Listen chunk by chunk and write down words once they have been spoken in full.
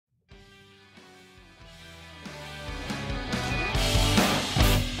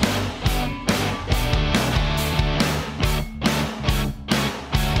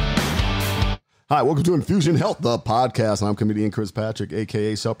Hi, welcome to Infusion Health, the podcast. I'm comedian Cris Patrick,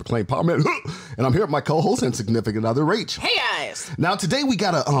 a.k.a. self-proclaimed power man, and I'm here with my co-host and significant other, Rach. Hey, guys. Now, today we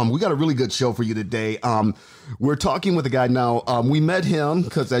got a really good show for you today. We're talking with a guy now. We met him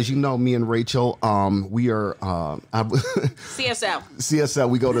because, as you know, me and Rachel, we are... CSL. CSL.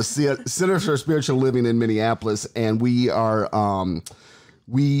 We go to Center for Spiritual Living in Minneapolis, and we are...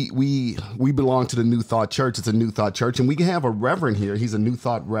 We belong to the New Thought Church. It's a New Thought church, and we have a reverend here. He's a New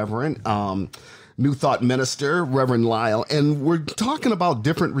Thought reverend, New Thought minister, Rev Lyle, and we're talking about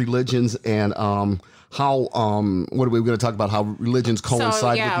different religions and how what are we going to talk about? How religions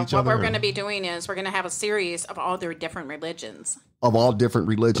coincide with each other. What we're going to be doing is we're going to have a series of all their different religions. Of all different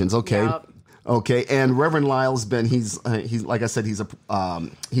religions, okay. Yep. Okay, and Reverend Lyle's been he's like I said, he's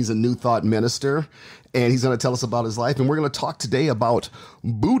a New Thought minister, and he's going to tell us about his life, and we're going to talk today about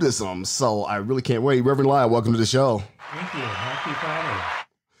Buddhism. So I really can't wait. Reverend Lyle, welcome to the show. Thank you. Happy Friday.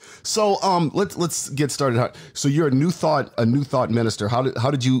 So let's get started. So you're a New Thought minister. How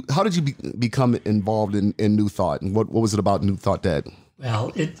did you become involved in New Thought, and what was it about New Thought that?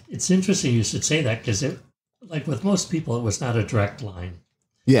 Well, it's interesting you should say that because like with most people, it was not a direct line.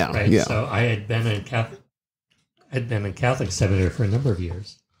 Yeah, right. Yeah. So I had been in Catholic seminary for a number of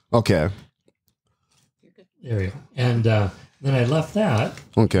years. Okay. There we go. And then I left that.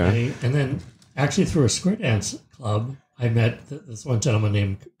 Okay. And then actually through a square dance club, I met this one gentleman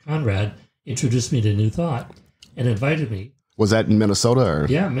named Conrad, introduced me to New Thought and invited me. Was that in Minnesota? Or?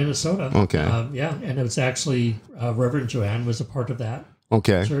 Yeah, Minnesota. Okay. Yeah, and it was actually Reverend Joanne was a part of that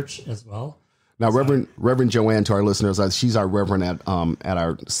church as well. Now, Reverend Joanne, to our listeners, she's our reverend at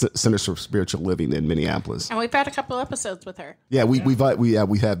our Center for Spiritual Living in Minneapolis. And we've had a couple episodes with her. Yeah, we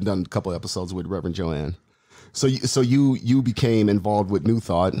have done a couple episodes with Reverend Joanne. So you became involved with New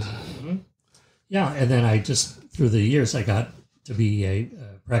Thought. Mm-hmm. Yeah, and then I just through the years I got to be a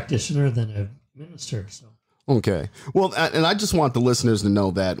practitioner, then a minister. So okay, well, and I just want the listeners to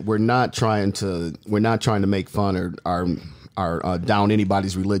know that we're not trying to make fun or down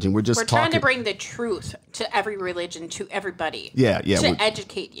anybody's religion. We're trying to bring the truth to every religion, to everybody. Yeah. To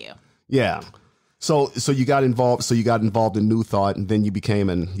educate you. Yeah. So you got involved. So you got involved in New Thought, and then you became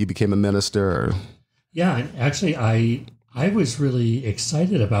a minister. Or? Yeah, and actually, I was really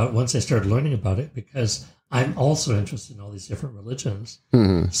excited about once I started learning about it because I'm also interested in all these different religions.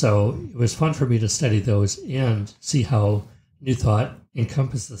 Mm-hmm. So it was fun for me to study those and see how New Thought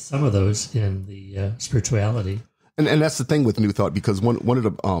encompasses some of those in the spirituality. And that's the thing with New Thought, because one of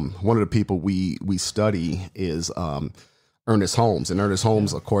the people we study is Ernest Holmes, and Ernest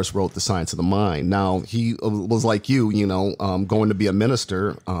Holmes, of course, wrote The Science of the Mind. Now he was like you, going to be a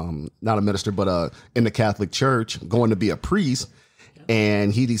minister, not a minister, but in the Catholic Church, going to be a priest,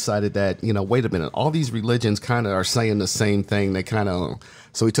 and he decided that wait a minute, all these religions kind of are saying the same thing. They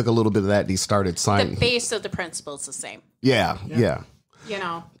so he took a little bit of that and he started signing. The base of the principle is the same. Yeah.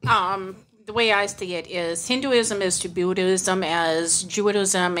 The way I see it is Hinduism is to Buddhism as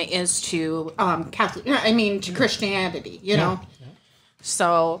Judaism is to to Christianity, know. Yeah.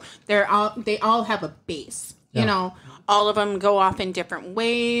 So they all have a base, all of them go off in different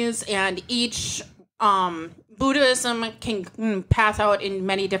ways, and each Buddhism can path out in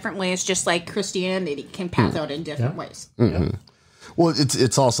many different ways, just like Christianity can path out in different ways. Mm-hmm. Yeah. Well,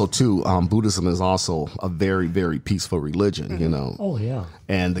 it's also too. Buddhism is also a very, very peaceful religion, Oh yeah.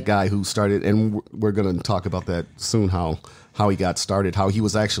 And the guy who started, and we're going to talk about that soon. How he got started, how he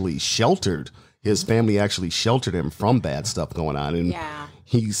was actually sheltered. His family actually sheltered him from bad stuff going on, and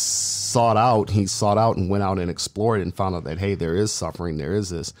he sought out and went out and explored and found out that hey, there is suffering, there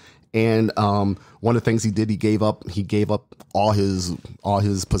is this. And one of the things he did, he gave up all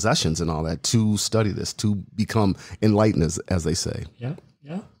his possessions and all that to study this, to become enlightened, as they say. Yeah.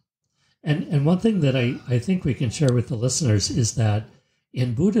 And one thing that I think we can share with the listeners is that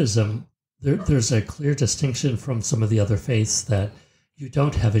in Buddhism, there's a clear distinction from some of the other faiths that you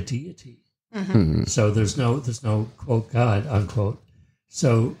don't have a deity. Mm-hmm. So there's no quote God unquote.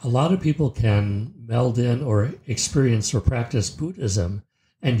 So a lot of people can meld in or experience or practice Buddhism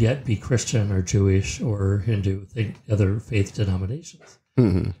and yet be Christian or Jewish or Hindu, other faith denominations.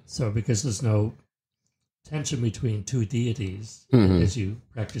 Mm-hmm. So because there's no tension between two deities as you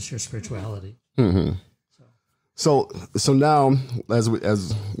practice your spirituality. Mm-hmm. So now, as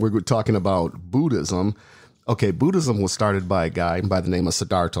we're talking about Buddhism, okay, Buddhism was started by a guy by the name of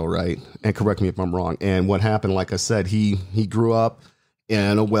Siddhartha, right? And correct me if I'm wrong. And what happened, like I said, he grew up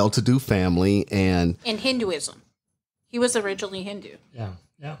in a well-to-do family and in Hinduism. He was originally Hindu.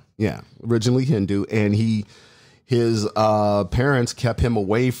 Yeah, originally Hindu, and his parents kept him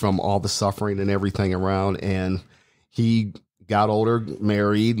away from all the suffering and everything around, and he got older,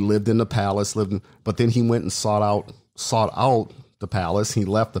 married, lived in the palace, but then he went and sought out the palace. He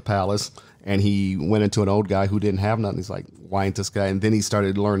left the palace and he went into an old guy who didn't have nothing. He's like, why ain't this guy? And then he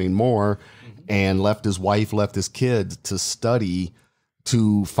started learning more and left his wife, left his kids to study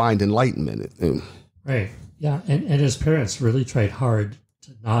to find enlightenment. Right. Yeah. And his parents really tried hard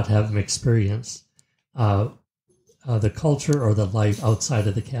to not have him experience the culture or the life outside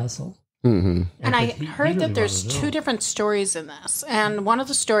of the castle. Mm-hmm. And I heard that there's two different stories in this. And one of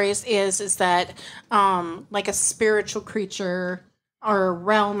the stories is that like a spiritual creature or a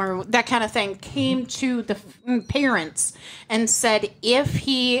realm or that kind of thing came to the parents and said if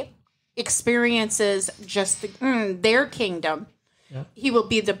he experiences just their kingdom, he will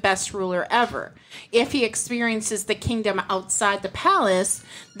be the best ruler ever. If he experiences the kingdom outside the palace,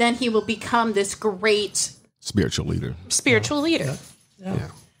 then he will become this great spiritual leader.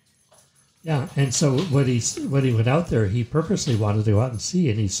 Yeah, and so when he went out there, he purposely wanted to go out and see,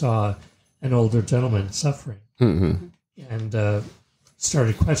 and he saw an older gentleman suffering, and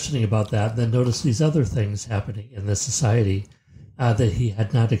started questioning about that. Then noticed these other things happening in the society that he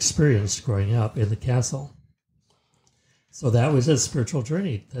had not experienced growing up in the castle. So that was his spiritual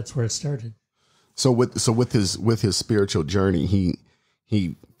journey. That's where it started. So with his spiritual journey,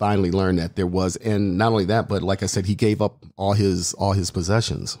 he finally learned that there was, and not only that, but like I said, he gave up all his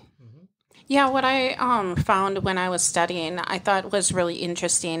possessions. Yeah, what I found when I was studying, I thought was really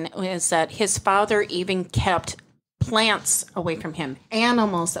interesting, is that his father even kept plants away from him,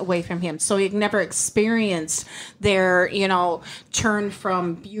 animals away from him, so he never experienced their, turn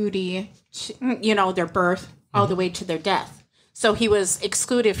from beauty, to, their birth, all the way to their death. So he was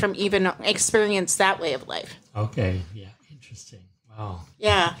excluded from even experience that way of life. Okay, yeah, interesting. Wow.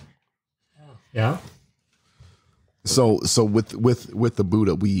 Yeah. Yeah. So with the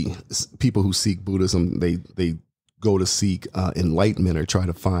Buddha, people who seek Buddhism, they go to seek enlightenment or try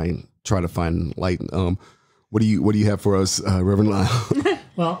to find enlightenment. What do you have for us, Reverend Lyle?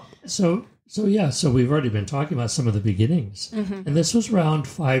 Well, so we've already been talking about some of the beginnings, and this was around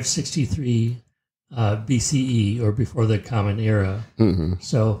 563 BCE or before the Common Era.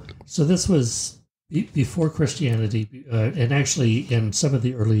 So this was before Christianity, and actually in some of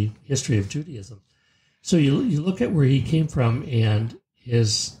the early history of Judaism. So you look at where he came from and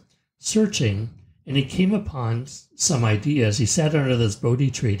his searching, and he came upon some ideas. He sat under this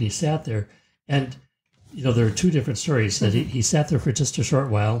Bodhi tree, and he sat there, and there are two different stories that he sat there for just a short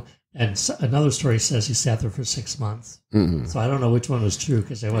while, and another story says he sat there for 6 months. So I don't know which one was true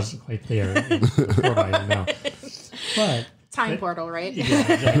because I wasn't quite there before I am now. But time portal, right?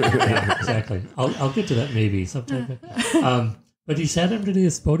 Yeah, exactly. I'll get to that maybe sometime. But he sat under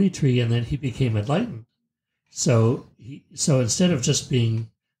this Bodhi tree, and then he became enlightened. So instead of just being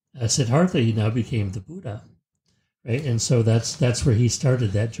Siddhartha, he now became the Buddha, right? And so that's where he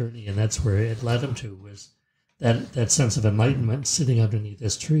started that journey, and that's where it led him to, was that sense of enlightenment sitting underneath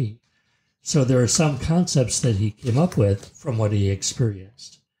this tree. So there are some concepts that he came up with from what he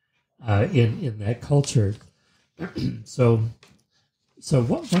experienced in that culture. So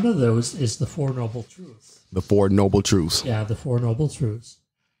one of those is the Four Noble Truths. The Four Noble Truths. Yeah, the Four Noble Truths.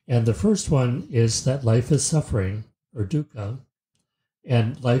 And the first one is that life is suffering, or dukkha,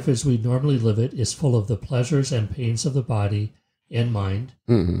 and life as we normally live it is full of the pleasures and pains of the body and mind.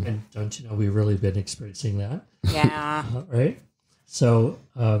 And don't you know, we've really been experiencing that? Yeah. Right? So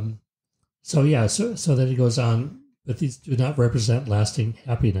then he goes on, but these do not represent lasting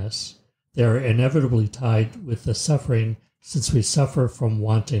happiness. They are inevitably tied with the suffering, since we suffer from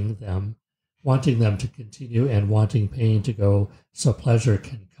wanting them to continue and wanting pain to go so pleasure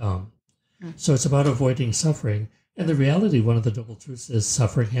can come. So it's about avoiding suffering. And the reality, one of the double truths is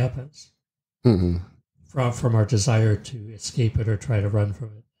suffering happens from our desire to escape it or try to run from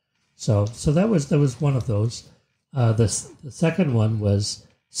it. So that was one of those. The second one was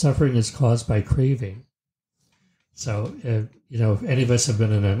suffering is caused by craving. So, if any of us have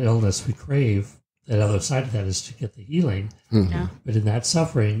been in an illness, we crave. That other side of that is to get the healing. But in that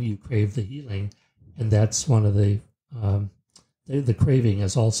suffering, you crave the healing. And that's one of the craving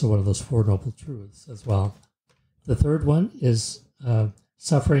is also one of those Four Noble Truths as well. The third one is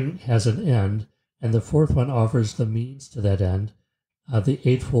suffering has an end. And the fourth one offers the means to that end, the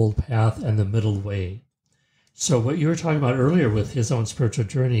Eightfold Path and the Middle Way. So what you were talking about earlier with his own spiritual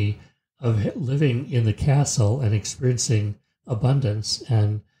journey of living in the castle and experiencing abundance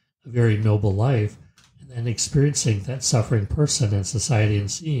and a very noble life, and then experiencing that suffering person in society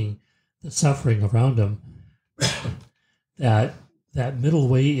and seeing the suffering around him, that middle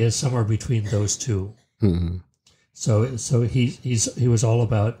way is somewhere between those two. So he was all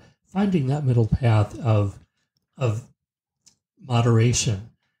about finding that middle path of moderation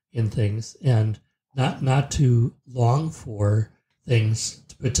in things, and not to long for things,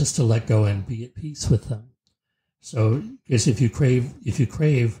 but just to let go and be at peace with them. So, because if you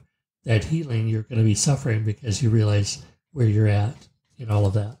crave that healing, you're going to be suffering because you realize where you're at in all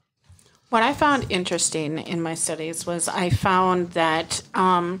of that. What I found interesting in my studies was I found that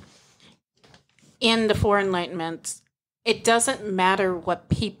in the Four Enlightenments, it doesn't matter what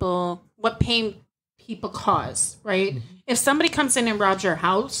pain people cause, right? Mm-hmm. If somebody comes in and robs your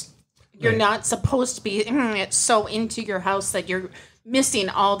house, you're not supposed to be so into your house that you're missing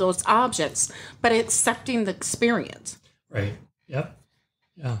all those objects, but accepting the experience. Right. Yep.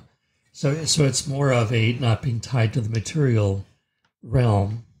 Yeah. So it's more of a not being tied to the material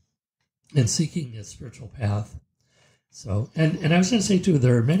realm and seeking a spiritual path. So, and I was going to say too,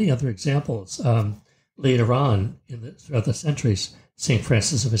 there are many other examples. Later on throughout the centuries, St.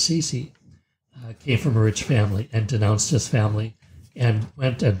 Francis of Assisi came from a rich family and denounced his family and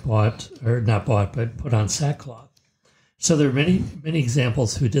went and put on sackcloth. So there are many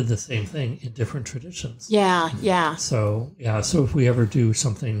examples who did the same thing in different traditions. Yeah. So if we ever do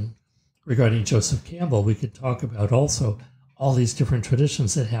something regarding Joseph Campbell, we could talk about also all these different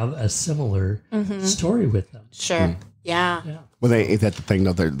traditions that have a similar story with them. Sure. Mm. Yeah. Well, that's the thing.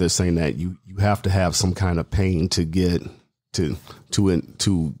 though. They're saying that you have to have some kind of pain to get to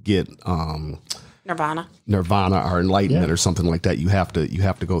get Nirvana or enlightenment or something like that. You have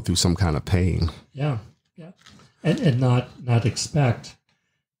to go through some kind of pain. Yeah. And not expect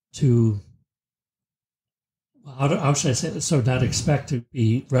to. How should I say this? So not expect to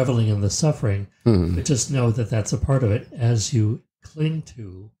be reveling in the suffering, but just know that that's a part of it as you cling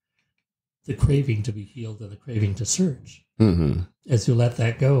to the craving to be healed and the craving to search. Mm-hmm. As you let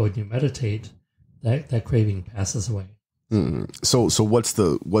that go and you meditate, that craving passes away. Mm-hmm. So what's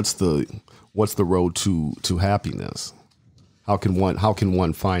the road to happiness? How can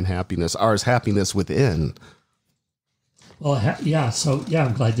one find happiness? Or is happiness within? Well,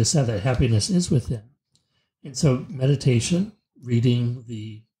 I'm glad you said that. Happiness is within. And so meditation, reading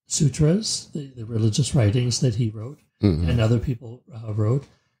the sutras, the religious writings that he wrote and other people wrote.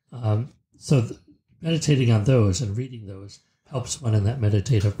 Meditating on those and reading those helps one in that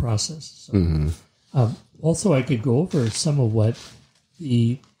meditative process. So, also, I could go over some of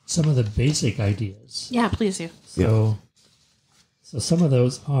the basic ideas. Yeah, please do. So some of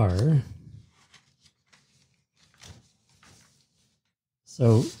those are.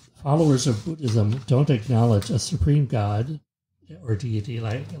 So followers of Buddhism don't acknowledge a supreme God or deity,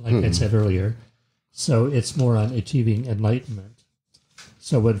 like I said earlier. So it's more on achieving enlightenment.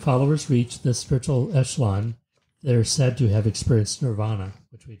 So when followers reach this spiritual echelon, they're said to have experienced nirvana,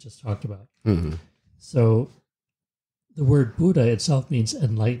 which we just talked about. Mm-hmm. So the word Buddha itself means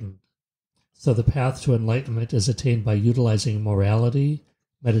enlightened. So the path to enlightenment is attained by utilizing morality,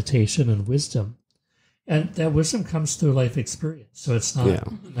 meditation, and wisdom. And that wisdom comes through life experience. So it's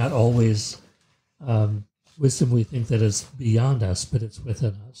not always wisdom we think that is beyond us, but it's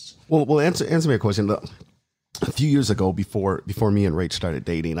within us. Well, answer me a question. A few years ago, before me and Rach started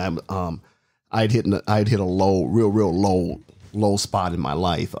dating, I'd hit a real low spot in my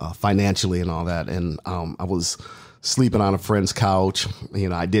life, financially and all that, and I was sleeping on a friend's couch.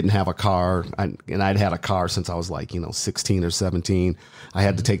 I didn't have a car, and I'd had a car since I was 16 or 17. I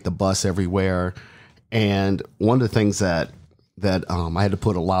had to take the bus everywhere, and one of the things that I had to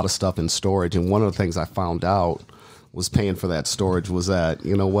put a lot of stuff in storage, and one of the things I found out was paying for that storage was that,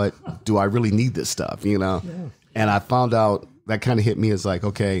 what, do I really need this stuff, Yeah. And I found out that kind of hit me as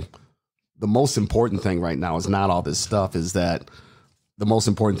okay, the most important thing right now is not all this stuff, is that the most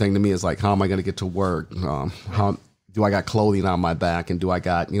important thing to me is how am I going to get to work? How do I got clothing on my back, and do I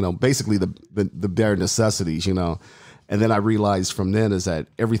got, basically the bare necessities, And then I realized from then is that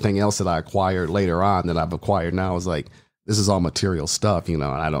everything else that I acquired later on that I've acquired now is this is all material stuff, and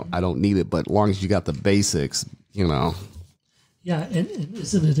I don't need it, but as long as you got the basics, Yeah, and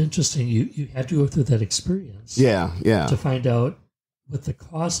isn't it interesting? You had to go through that experience. Yeah. To find out what the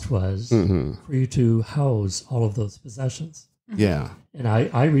cost was for you to house all of those possessions. Yeah. And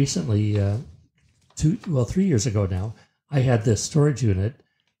I recently, 3 years ago now, I had this storage unit,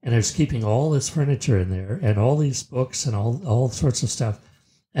 and I was keeping all this furniture in there and all these books and all sorts of stuff.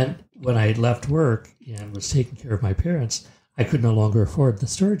 And when I left work and was taking care of my parents, I could no longer afford the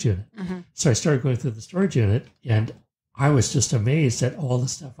storage unit. Mm-hmm. So I started going through the storage unit, and I was just amazed at all the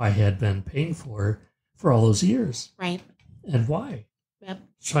stuff I had been paying for all those years. Right. And why? Yep.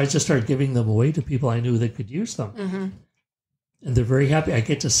 So I just started giving them away to people I knew that could use them. Mm-hmm. And they're very happy. I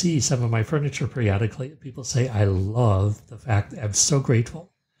get to see some of my furniture periodically. People say, I love the fact that I'm so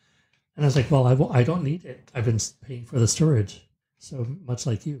grateful. And I was like, well, I don't need it. I've been paying for the storage. So much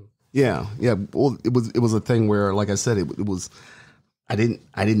like you. Yeah. Well, it was a thing where, like I said, it was. I didn't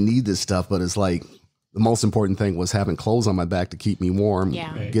need this stuff, but it's like the most important thing was having clothes on my back to keep me warm.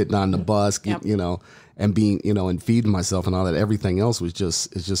 Yeah. Right. Getting on the bus, Yep. And being, and feeding myself and all that. Everything else was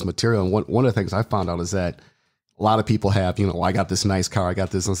just material. And one of the things I found out is that a lot of people have, I got this nice car, I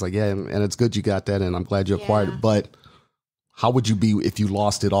got this. And it's like, yeah, and it's good you got that, and I'm glad you acquired it. But how would you be if you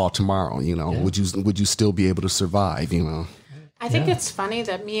lost it all tomorrow? Would you still be able to survive? I think it's funny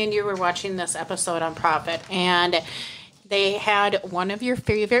that me and you were watching this episode on Prophet, and they had one of your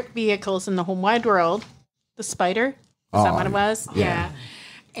favorite vehicles in the whole wide world, the Spider. Is that what it was? Yeah.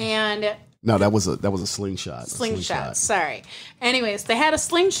 And no, that was a slingshot. Slingshot. Sorry. Anyways, they had a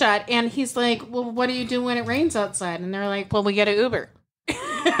slingshot, and he's like, "Well, what do you do when it rains outside?" And they're like, "Well, we get an Uber."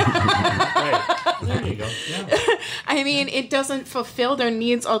 Right. There you go. Yeah. I mean, it doesn't fulfill their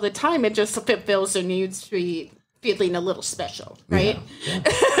needs all the time. It just fulfills their needs to be feeling a little special, right?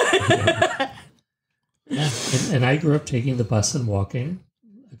 Yeah. And I grew up taking the bus and walking,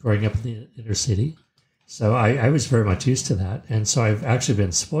 growing up in the inner city. So I was very much used to that. And so I've actually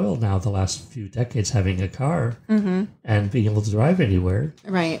been spoiled now the last few decades having a car and being able to drive anywhere.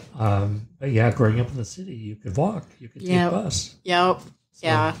 Right. But yeah, growing up in the city, you could walk, you could take a bus. Yep. So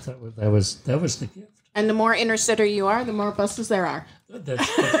that was the gift. And the more inner city you are, the more buses there are.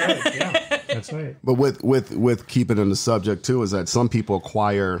 That's right. Yeah, that's right. But with keeping in the subject too, is that some people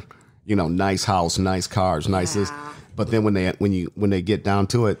acquire, nice house, nice cars, nice this, but then when they get down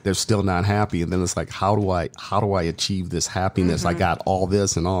to it, they're still not happy, and then it's like, how do I achieve this happiness? I got all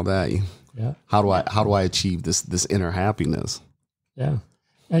this and all that. Yeah. How do I achieve this inner happiness? Yeah,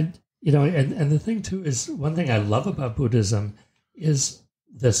 and and the thing too is, one thing I love about Buddhism is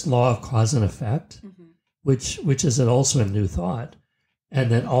this law of cause and effect, which is also a new thought, and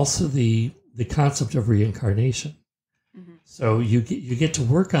then also the concept of reincarnation. So you get to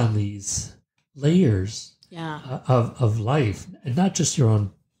work on these layers of life, and not just your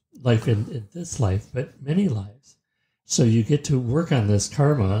own life in this life, but many lives. So you get to work on this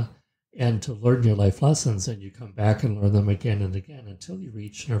karma and to learn your life lessons, and you come back and learn them again and again until you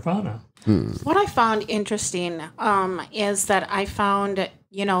reach nirvana. What I found interesting is that I found,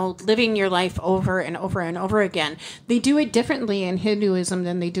 living your life over and over and over again, they do it differently in Hinduism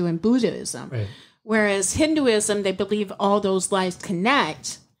than they do in Buddhism. Right. Whereas Hinduism, they believe all those lives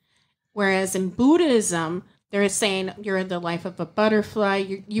connect. Whereas in Buddhism, they're saying you're in the life of a butterfly.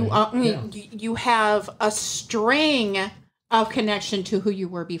 You have a string of connection to who you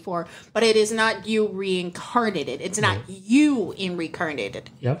were before, but it is not you reincarnated. It's not you reincarnated.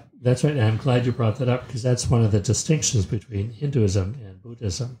 Yep, that's right. And I'm glad you brought that up, because that's one of the distinctions between Hinduism and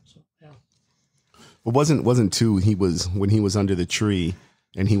Buddhism. So, yeah. But wasn't too, when he was under the tree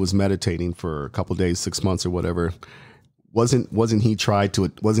and he was meditating for a couple of days, 6 months or whatever, wasn't he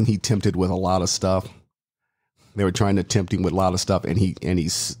tempted with a lot of stuff? They were trying to tempt him with a lot of stuff, and he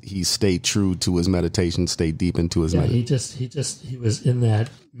stayed true to his meditation, stayed deep into his meditation. He was in that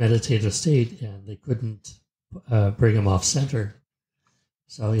meditative state, and they couldn't bring him off center.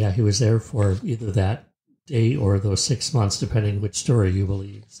 So yeah, he was there for either that day or those 6 months, depending which story you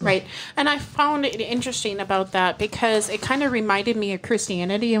believe. So. Right. And I found it interesting about that because it kind of reminded me of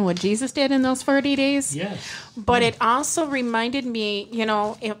Christianity and what Jesus did in those 40 days. Yes. But it also reminded me,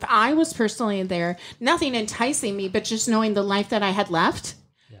 if I was personally there, nothing enticing me, but just knowing the life that I had left.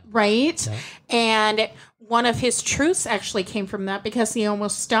 Yeah. Right. Yeah. And one of his truths actually came from that, because he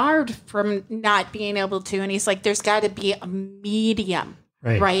almost starved from not being able to. And he's like, there's got to be a medium.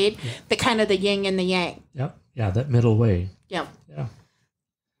 Right? Yeah. The kind of the yin and the yang. Yep. Yeah, that middle way. Yep. Yeah.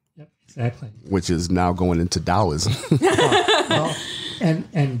 Yep, exactly. Which is now going into Taoism.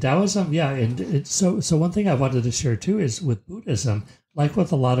 And Taoism, yeah. And so one thing I wanted to share too is with Buddhism, like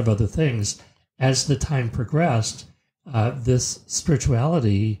with a lot of other things, as the time progressed, this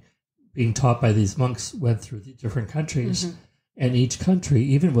spirituality being taught by these monks went through the different countries. Mm-hmm. And each country,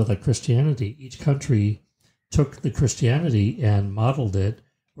 even with Christianity, each country took the Christianity and modeled it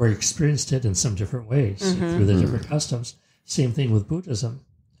or experienced it in some different ways through the different customs. Same thing with Buddhism.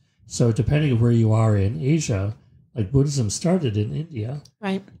 So depending on where you are in Asia, like Buddhism started in India,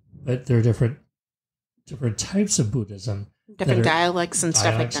 right? But there are different types of Buddhism, different dialects and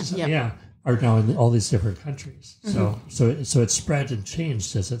stuff like that. Yeah, are now in all these different countries. Mm-hmm. So it spread and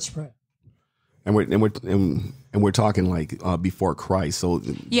changed as it spread. And we're talking like before Christ. So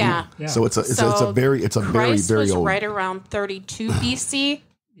yeah. So it's a very Christ very was old. Right around 32 BC.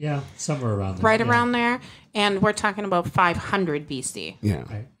 Yeah, somewhere around there. Right around there, and we're talking about 500 BC. Yeah.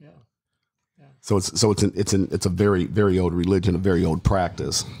 Right. Yeah. So it's a very very old religion, a very old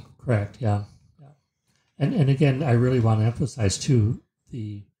practice. Correct. Yeah. And again, I really want to emphasize too,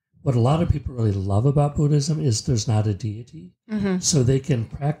 what a lot of people really love about Buddhism is there's not a deity. So they can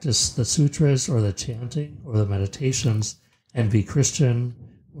practice the sutras or the chanting or the meditations and be Christian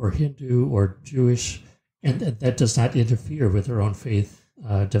or Hindu or Jewish, and that does not interfere with their own faith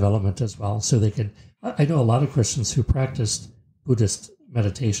development as well. So they can, I know a lot of Christians who practiced Buddhist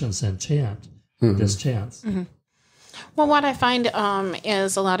meditations and chant Buddhist chants. Well, what I find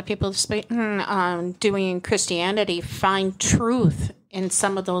is a lot of people doing Christianity find truth in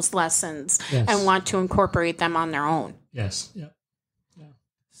some of those lessons and want to incorporate them on their own. Yes. Yeah.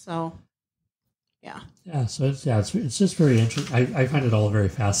 So, yeah. Yeah. So it's just very interesting. I find it all very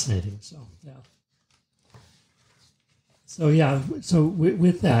fascinating. So yeah. So yeah. So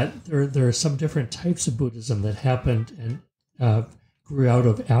with that, there are some different types of Buddhism that happened and grew out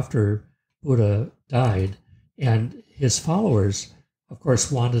of after Buddha died, and his followers, of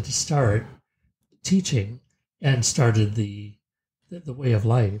course, wanted to start teaching and started the way of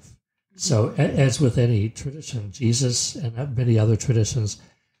life. So as with any tradition, Jesus and many other traditions,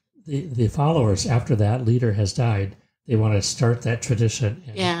 the followers after that leader has died, they want to start that tradition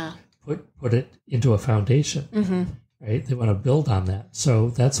and put it into a foundation, right? They want to build on that.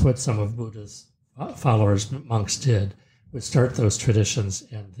 So that's what some of Buddha's followers, monks, did, would start those traditions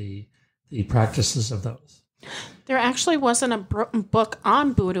and the practices of those. There actually wasn't a book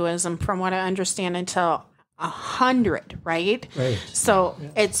on Buddhism, from what I understand, until 100, right? Right. So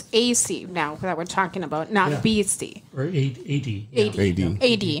it's AC now that we're talking about, not BC. Or AD.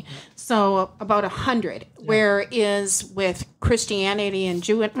 AD. So about 100. Yeah. Whereas with Christianity and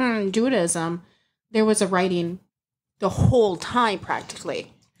Judaism, there was a writing the whole time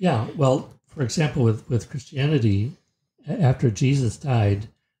practically. Yeah. Well, for example, with Christianity, after Jesus died,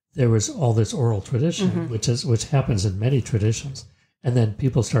 there was all this oral tradition, which happens in many traditions. And then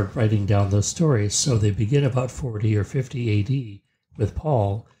people start writing down those stories. So they begin about 40 or 50 AD with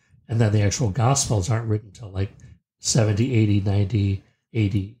Paul, and then the actual Gospels aren't written until like 70, 80, 90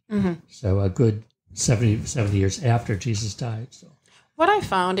 AD. So a good 70 years after Jesus died. So what I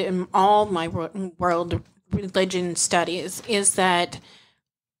found in all my world religion studies is that,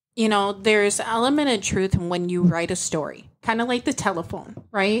 there's element of truth when you write a story, kind of like the telephone,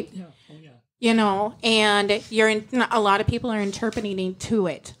 right? Yeah. Oh, yeah. And a lot of people are interpreting to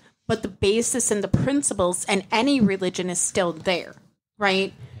it, but the basis and the principles and any religion is still there,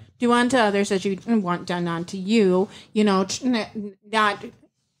 right? Do unto others as you want done unto you, not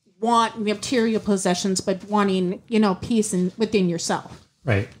want material possessions, but wanting, peace within yourself.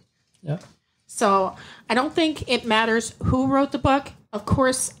 Right. Yeah. So I don't think it matters who wrote the book. Of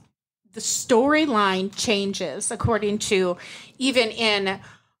course, the storyline changes according to, even in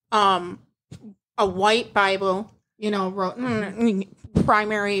a white Bible, wrote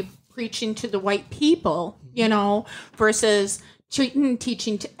primary preaching to the white people, versus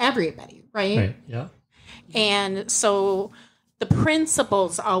teaching to everybody, right? Right. Yeah. And so the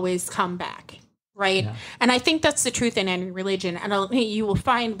principles always come back, right? Yeah. And I think that's the truth in any religion. And you will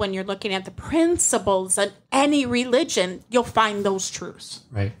find when you're looking at the principles of any religion, you'll find those truths.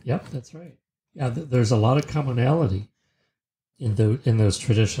 Right. Yep. That's right. Yeah. There's a lot of commonality in those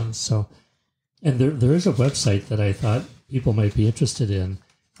traditions. So, and there is a website that I thought people might be interested in.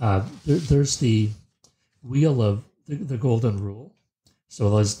 There's the Wheel of the Golden Rule.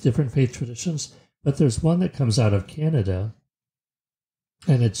 So there's different faith traditions, but there's one that comes out of Canada,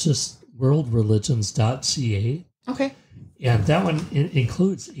 and it's just worldreligions.ca. Okay. And that one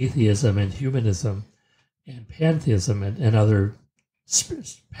includes atheism and humanism and pantheism and other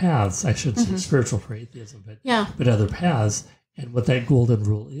paths, I should say, spiritual for atheism, but other paths, and what that golden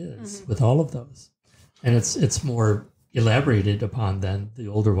rule is with all of those. And it's more elaborated upon than the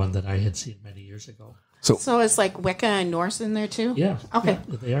older one that I had seen many years ago. So it's like Wicca and Norse in there too? Yeah. Okay.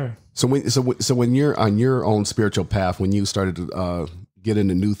 Yeah, they are. So when you're on your own spiritual path, when you started to get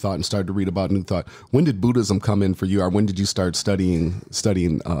into New Thought and started to read about New Thought, when did Buddhism come in for you, or when did you start studying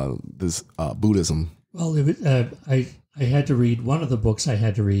this Buddhism? Well, I had to read, one of the books I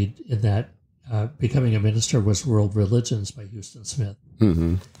had to read in that becoming a minister was World Religions by Houston Smith.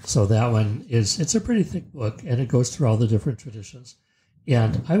 So that one it's a pretty thick book, and it goes through all the different traditions.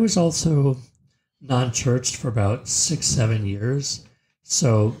 And I was also non-churched for about 6-7 years.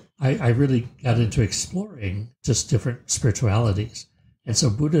 So I really got into exploring just different spiritualities. And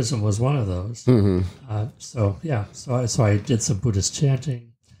so Buddhism was one of those. So I did some Buddhist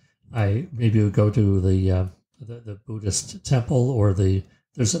chanting. I maybe would go to the Buddhist temple, or there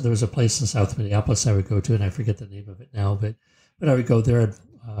was a place in South Minneapolis I would go to, and I forget the name of it now, but I would go there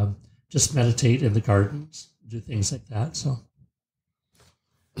and just meditate in the gardens, do things like that. So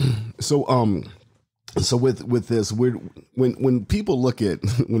So with this, when people look at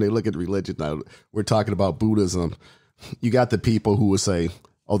religion now, we're talking about Buddhism. You got the people who will say,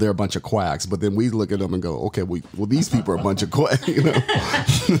 "Oh, they're a bunch of quacks," but then we look at them and go, "Okay, well these people are a bunch of quacks." You know?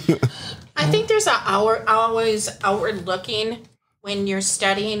 I think there's always outward looking when you're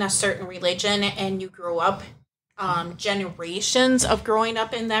studying a certain religion and you grow up, generations of growing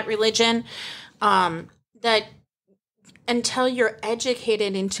up in that religion, that until you're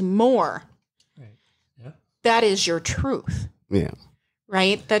educated into more, right. Yep. That is your truth. Yeah.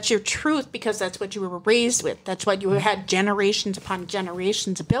 Right? That's your truth because that's what you were raised with. That's what you had generations upon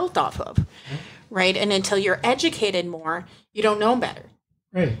generations built off of. Yeah. Right? And until you're educated more, you don't know better.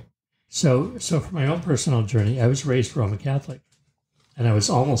 Right. So for my own personal journey, I was raised Roman Catholic. And I was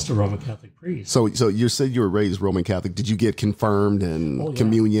almost a Roman Catholic priest. So you said you were raised Roman Catholic. Did you get confirmed and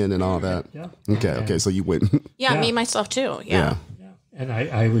communion and all that? Yeah. Okay. So you went. Yeah, me, myself, too. Yeah. And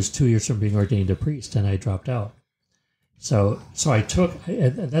I was 2 years from being ordained a priest, and I dropped out. So I took,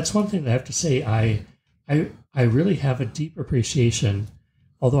 and that's one thing that I have to say, I really have a deep appreciation,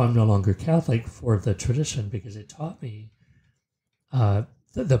 although I'm no longer Catholic, for the tradition, because it taught me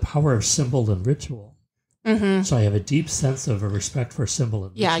the power of symbol and ritual. Mm-hmm. So I have a deep sense of a respect for symbol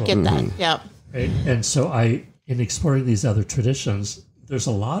and ritual. Yeah, I get that. Mm-hmm. Yeah. Right? And so in exploring these other traditions, there's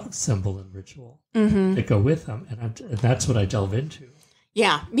a lot of symbol and ritual that go with them, and that's what I delve into.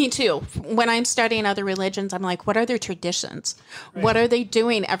 Yeah, me too. When I'm studying other religions, I'm like, what are their traditions? Right. What are they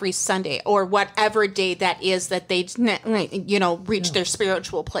doing every Sunday or whatever day that is that they, reach their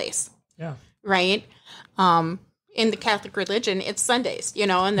spiritual place? Yeah. Right? In the Catholic religion, it's Sundays,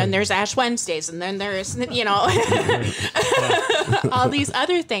 and then there's Ash Wednesdays, and then there's, all these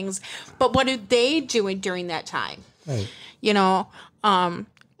other things. But what are they doing during that time? Right. A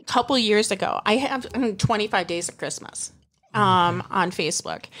couple years ago, I have 25 Days of Christmas on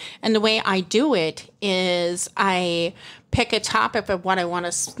Facebook. And the way I do it is I pick a topic of what I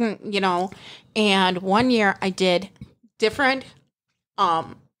want to, and one year I did different,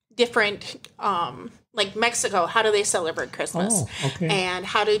 like Mexico, how do they celebrate Christmas? Oh, okay. And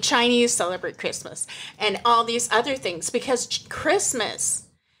how do Chinese celebrate Christmas? And all these other things. Because Christmas,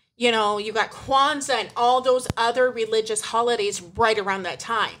 you got Kwanzaa and all those other religious holidays right around that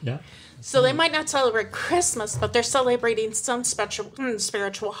time. Yeah. So they might not celebrate Christmas, but they're celebrating some special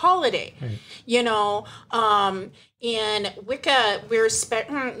spiritual holiday. Right. In Wicca,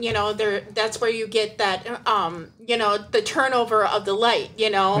 that's where you get that, the turnover of the light,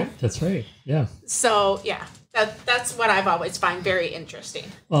 Right. That's right. Yeah. So, yeah, that's what I've always find very interesting.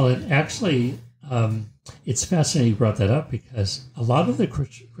 Well, and actually, it's fascinating you brought that up because a lot of the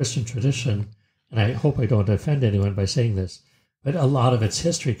Christian tradition, and I hope I don't offend anyone by saying this, but a lot of its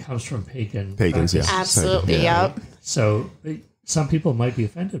history comes from pagans. Yeah. Absolutely, yeah. So some people might be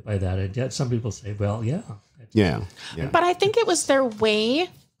offended by that, and yet some people say, well, yeah. Yeah. But I think it was their way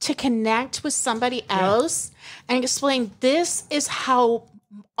to connect with somebody else and explain this is how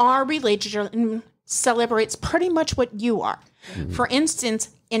our religion celebrates pretty much what you are. Mm-hmm. For instance,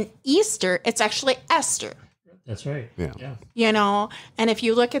 in Easter, it's actually Esther. That's right. Yeah. And if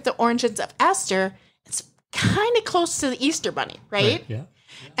you look at the origins of Esther, it's kind of close to the Easter Bunny, right? Yeah.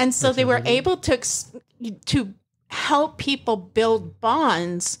 And so they were able to help people build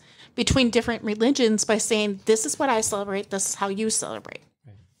bonds between different religions by saying, this is what I celebrate, this is how you celebrate.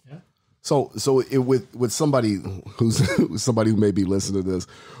 Right. Yeah. So with somebody who may be listening to this,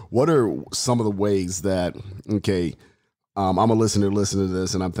 what are some of the ways that, I'm a listener to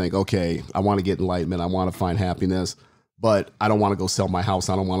this and I'm thinking, okay, I want to get enlightenment, I want to find happiness, but I don't want to go sell my house,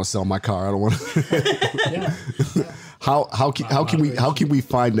 I don't want to sell my car, I don't want to. How can we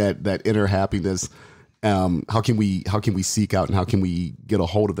find that inner happiness? How can we seek out and how can we get a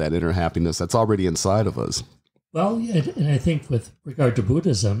hold of that inner happiness that's already inside of us? Well, and I think with regard to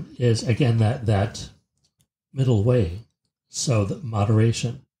Buddhism is again that middle way, so the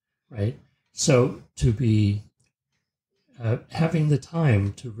moderation, right? So to be having the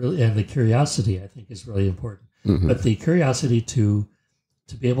time to really, and the curiosity I think is really important. Mm-hmm. But the curiosity to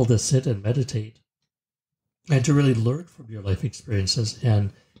be able to sit and meditate and to really learn from your life experiences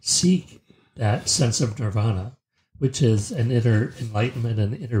and seek that sense of nirvana, which is an inner enlightenment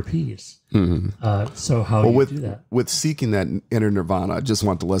and inner peace. Mm-hmm. So how do you do that? With seeking that inner nirvana, I just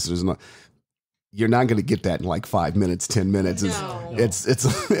want the listeners to know, you're not going to get that in like 5 minutes, 10 minutes. No. It's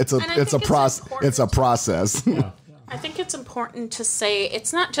a process. Yeah. I think it's important to say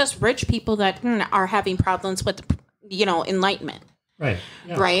it's not just rich people that are having problems with, enlightenment. Right.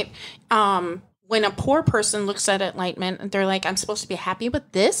 Yeah. Right. When a poor person looks at enlightenment, they're like, I'm supposed to be happy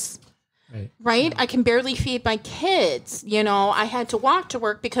with this. Right? I can barely feed my kids. I had to walk to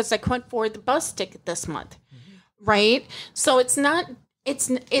work because I couldn't afford the bus ticket this month. Right? So it's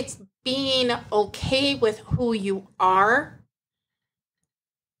being okay with who you are,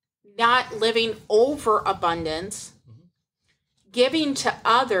 not living over abundance, giving to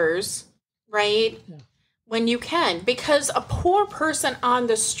others, right? Yeah. When you can, because a poor person on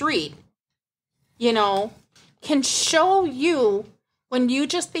the street, can show you when you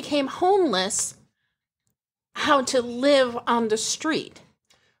just became homeless how to live on the street,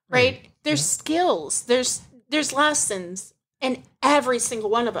 right? There's skills, there's lessons in every single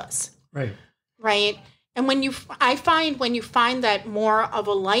one of us, right? And I find when you find that more of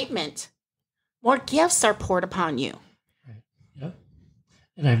enlightenment, more gifts are poured upon you. Right. Yep.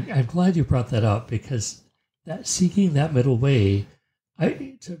 And I'm glad you brought that up, because that seeking that middle way,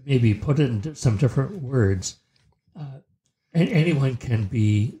 to maybe put it into some different words, anyone can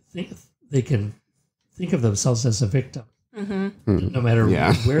they can think of themselves as a victim, no matter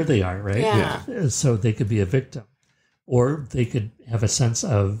where they are, right? Yeah. So they could be a victim, or they could have a sense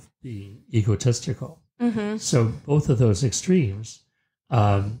of being egotistical. So both of those extremes,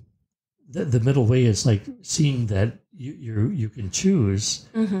 the middle way is like seeing that you can choose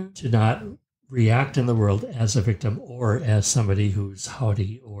to not react in the world as a victim or as somebody who's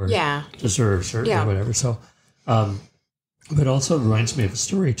haughty or deserves or whatever. So, but also it reminds me of a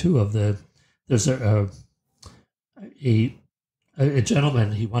story too there's a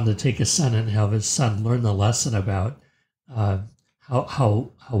gentleman, he wanted to take his son and have his son learn the lesson about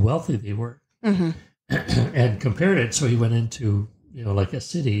how wealthy they were. And compared it. So he went into, like a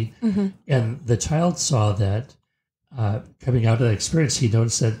city, and the child saw that coming out of that experience, he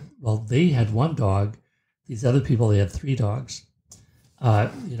noticed that, well, they had one dog. These other people, they had 3 dogs.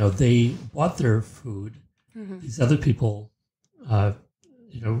 They bought their food. These other people,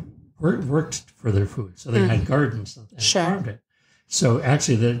 worked for their food. So they had gardens and farmed it. So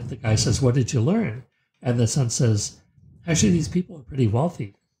actually the guy says, what did you learn? And the son says, actually, these people are pretty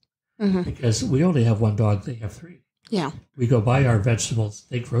wealthy. Because we only have 1 dog, they have 3. Yeah. We go buy our vegetables,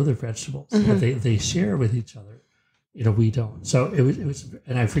 they grow their vegetables. They share with each other. We don't. So it was,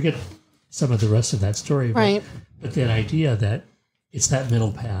 and I forget some of the rest of that story. Right. But that idea that it's that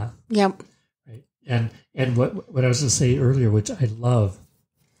middle path. Yep. Right. And what I was going to say earlier, which I love,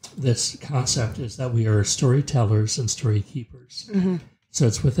 this concept is that we are storytellers and story keepers. So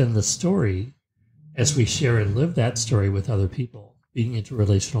it's within the story, as we share and live that story with other people, being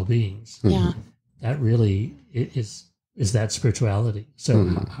interrelational beings. Yeah. That really is that spirituality.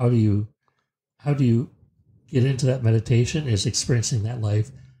 So how do you get into that meditation, is experiencing that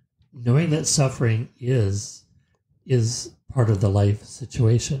life, knowing that suffering is part of the life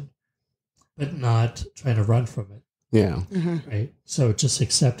situation, but not trying to run from it. Yeah. Right. So just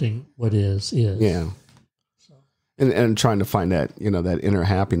accepting what is. Yeah. So. And trying to find that, that inner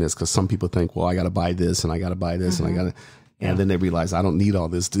happiness, because some people think, well, I got to buy this and I got to buy this and I got to, and then they realize I don't need all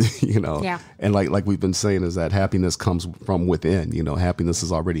this, Yeah. And like we've been saying, is that happiness comes from within. Happiness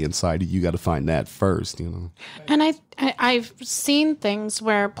is already inside you. You got to find that first. And I've seen things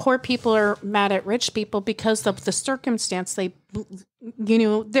where poor people are mad at rich people because of the circumstance they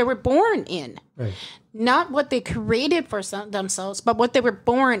were born in. Right. Not what they created for themselves, but what they were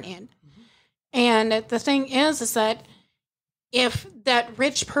born in. And the thing is that if that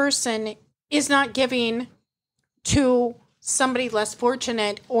rich person is not giving to somebody less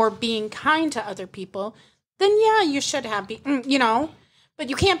fortunate or being kind to other people, then you should have but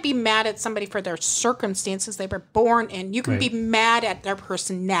you can't be mad at somebody for their circumstances they were born in. You can be mad at their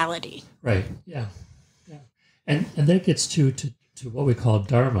personality. Right. Yeah. And that gets to what we call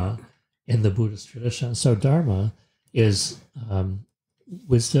dharma in the Buddhist tradition. So dharma is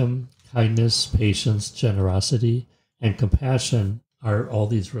wisdom, kindness, patience, generosity, and compassion are all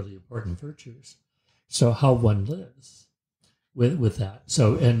these really important virtues. So how one lives with that.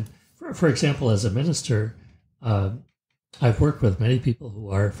 So, and for example, as a minister, I've worked with many people who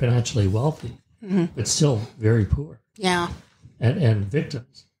are financially wealthy, but still very poor. Yeah. And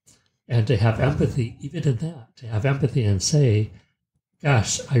victims. And to have empathy, even in that, to have empathy and say,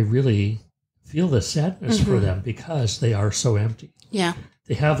 gosh, I really feel the sadness for them because they are so empty. Yeah.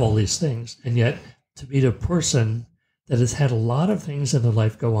 They have all these things. And yet to meet a person that has had a lot of things in their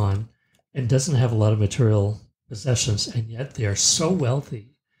life go on and doesn't have a lot of material possessions, and yet they are so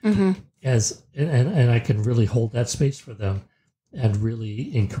wealthy, and I can really hold that space for them and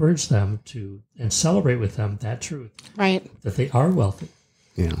really encourage them to, and celebrate with them that truth. Right. That they are wealthy.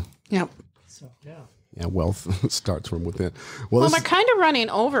 Yeah. Yep. So, yeah. Yeah, wealth starts from within. Well, we're kind of running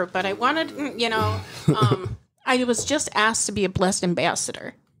over, but I wanted, I was just asked to be a blessed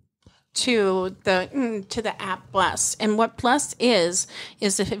ambassador. to the app Bless. And what Bless is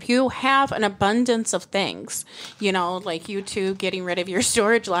if you have an abundance of things, like you two getting rid of your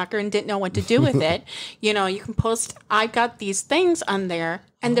storage locker and didn't know what to do with it, you can post, I got these things on there,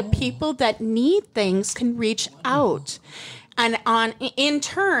 and the people that need things can reach out. And in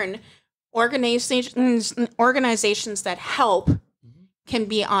turn, organizations that help can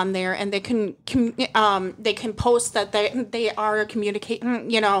be on there, and they can post that they are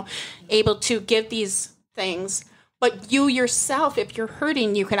communicating, able to give these things. But you yourself, if you're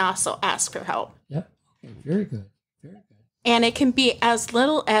hurting, you can also ask for help. Yep. Okay. Very good. Very good. And it can be as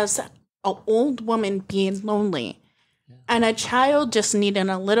little as an old woman being lonely, and a child just needing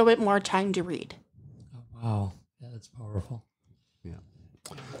a little bit more time to read. Oh, wow. Yeah, that's powerful.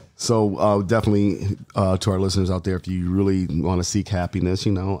 So definitely to our listeners out there, if you really want to seek happiness,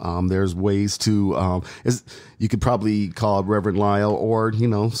 there's ways to, you could probably call Reverend Lyle, or,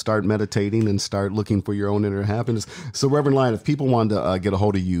 start meditating and start looking for your own inner happiness. So Reverend Lyle, if people want to get a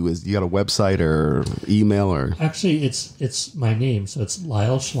hold of you, you got a website or email or? Actually, it's my name. So it's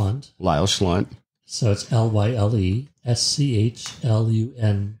Lyleschlundt. Lyleschlundt. So it's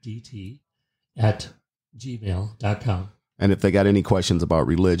LYLESCHLUNDT @gmail.com. And if they got any questions about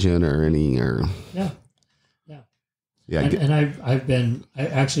religion or yeah. And I've been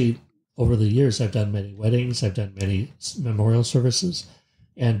over the years, I've done many weddings, I've done many memorial services,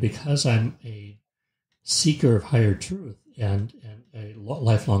 and because I'm a seeker of higher truth and a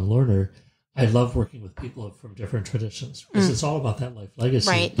lifelong learner, I love working with people from different traditions, because it's all about that life legacy.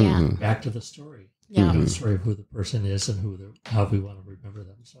 Right. Yeah. Back to the story. Yeah. The story of who the person is and how we want to remember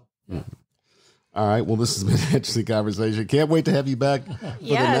them. So. Yeah. All right. Well, this has been an interesting conversation. Can't wait to have you back for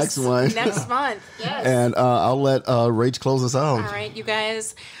the next one. Next month. Yes. And I'll let Rach close us out. All right, you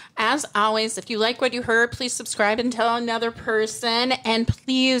guys. As always, if you like what you heard, please subscribe and tell another person, and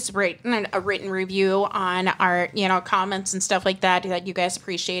please write a written review on our, comments and stuff like that you guys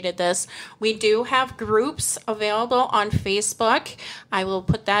appreciated this. We do have groups available on Facebook. I will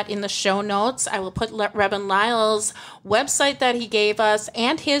put that in the show notes. I will put Reverend Lyle's website that he gave us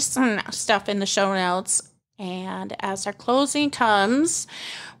and his stuff in the show notes. And as our closing comes,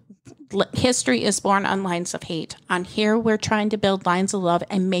 history is born on lines of hate. On here, we're trying to build lines of love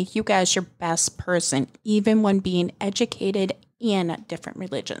and make you guys your best person, even when being educated in different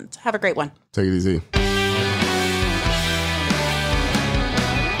religions. Have a great one. Take it easy.